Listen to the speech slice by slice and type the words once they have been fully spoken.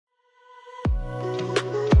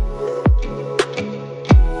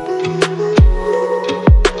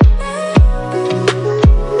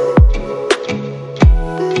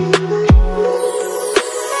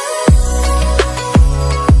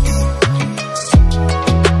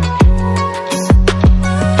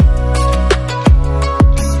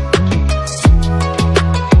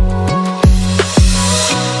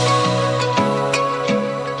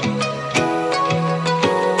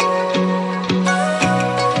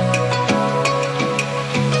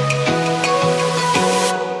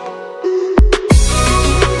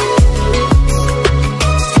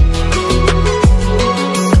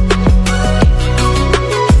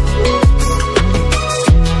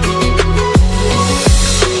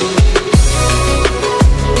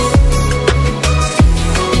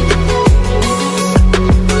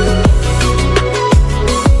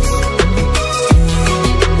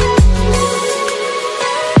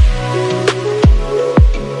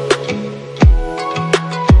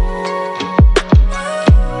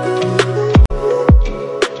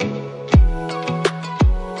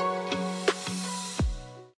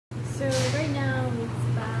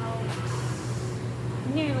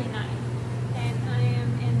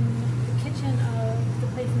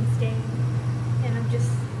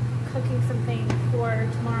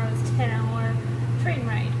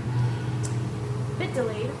bit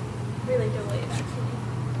delayed, really delayed actually.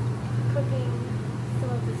 Cooking some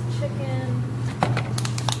of this chicken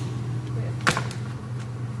with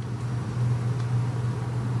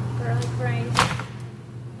garlic rice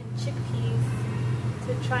and chickpeas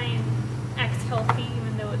to try and act healthy,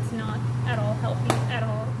 even though it's not at all healthy at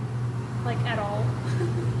all, like at all.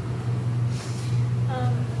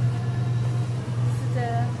 This is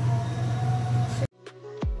the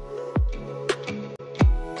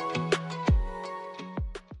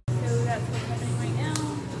so that's what's happening right now.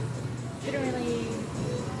 Didn't really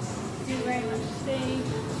do very much today.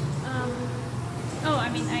 Oh, I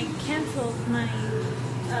mean, I canceled my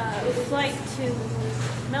flight to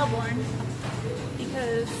Melbourne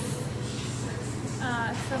because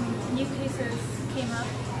some new cases came up.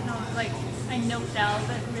 No, like I noped out of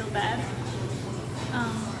it real bad.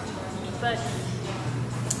 But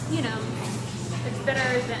you know, it's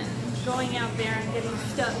better than going out there and getting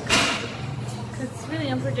stuck. Cause it's really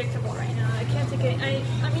unpredictable right now. I can't take it.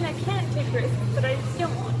 I mean, I can't take risks, but I just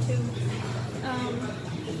don't want to.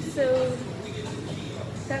 So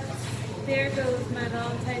there goes my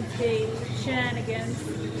Valentine's Day shenanigans.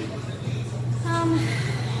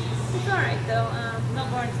 It's alright though.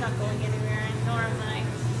 Melbourne's not going anywhere, and nor am I.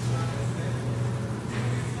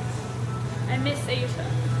 I miss Asia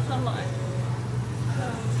a lot.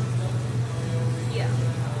 Yeah.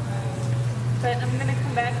 But I'm gonna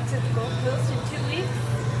come back to the Gold Coast in 2 weeks,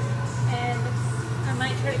 and I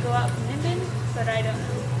might try to go out from Minden, but I don't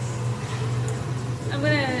know. I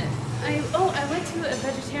went to a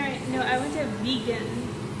I went to a vegan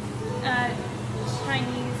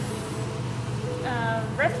Chinese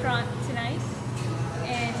restaurant tonight,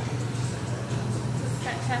 and it was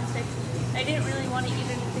fantastic. I didn't really want to eat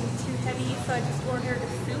anything too heavy, so I just ordered a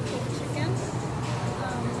soup with chicken,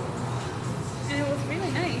 and it was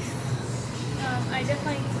really nice. I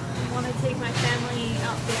definitely want to take my family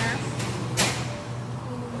out there.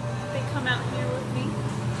 They come out here with me,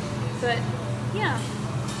 but yeah.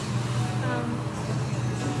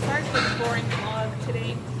 Sorry for the boring vlog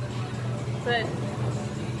today, but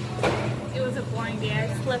it was a boring day. I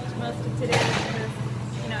slept most of today because,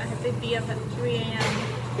 you know, I had to be up at 3 a.m.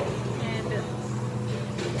 and